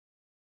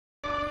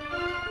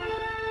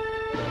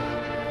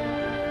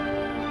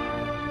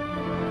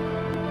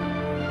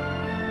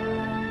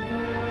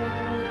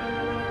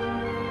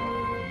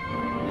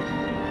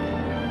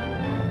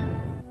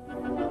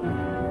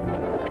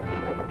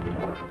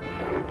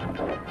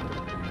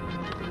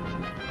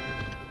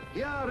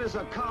is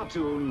a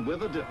cartoon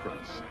with a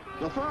difference.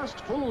 The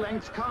first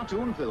full-length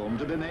cartoon film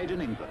to be made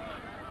in England.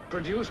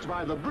 Produced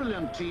by the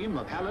brilliant team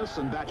of Hallis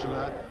and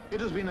Batchelor,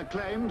 it has been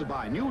acclaimed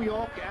by New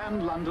York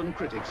and London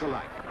critics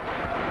alike.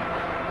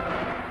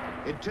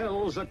 It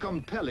tells a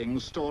compelling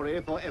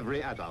story for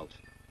every adult.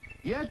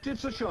 Yet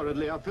it's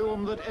assuredly a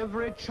film that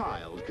every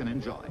child can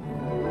enjoy.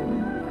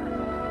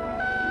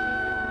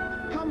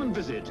 Come and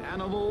visit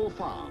Animal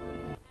Farm.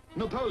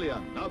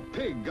 Napoleon, a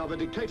pig of a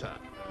dictator.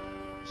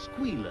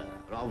 Squealer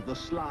of the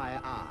sly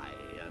eye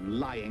and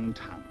lying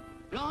tongue.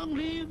 Long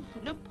live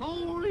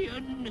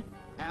Napoleon!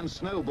 And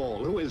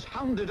Snowball, who is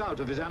hounded out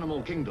of his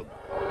animal kingdom.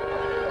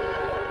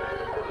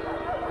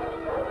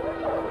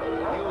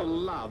 You'll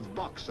love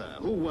Boxer,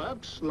 who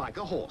works like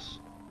a horse.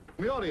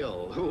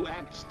 Muriel, who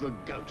acts the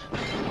goat.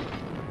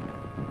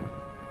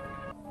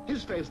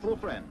 His faithful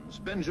friends,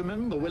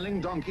 Benjamin, the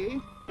willing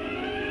donkey.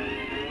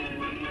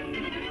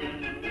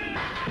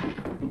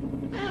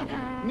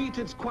 Meet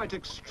its quite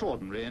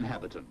extraordinary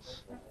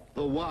inhabitants.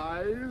 The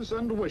wise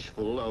and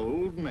wishful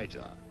old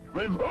Major.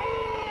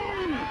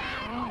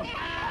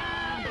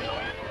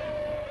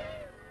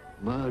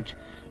 But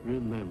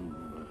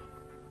remember,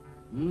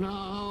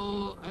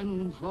 now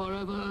and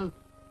forever,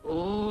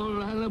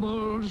 all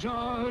animals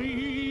are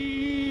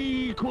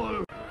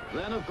equal.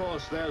 Then, of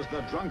course, there's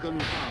the drunken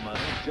farmer,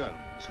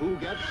 Jones, who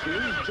gets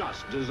his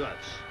just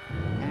desserts.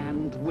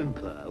 And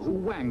Whimper, who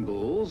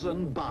wangles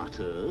and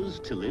barters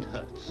till it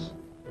hurts.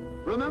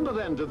 Remember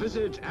then to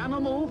visit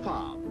Animal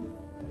Farm.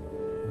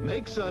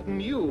 Make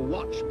certain you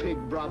watch Pig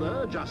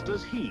Brother just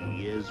as he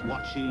is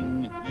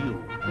watching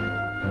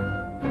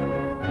you.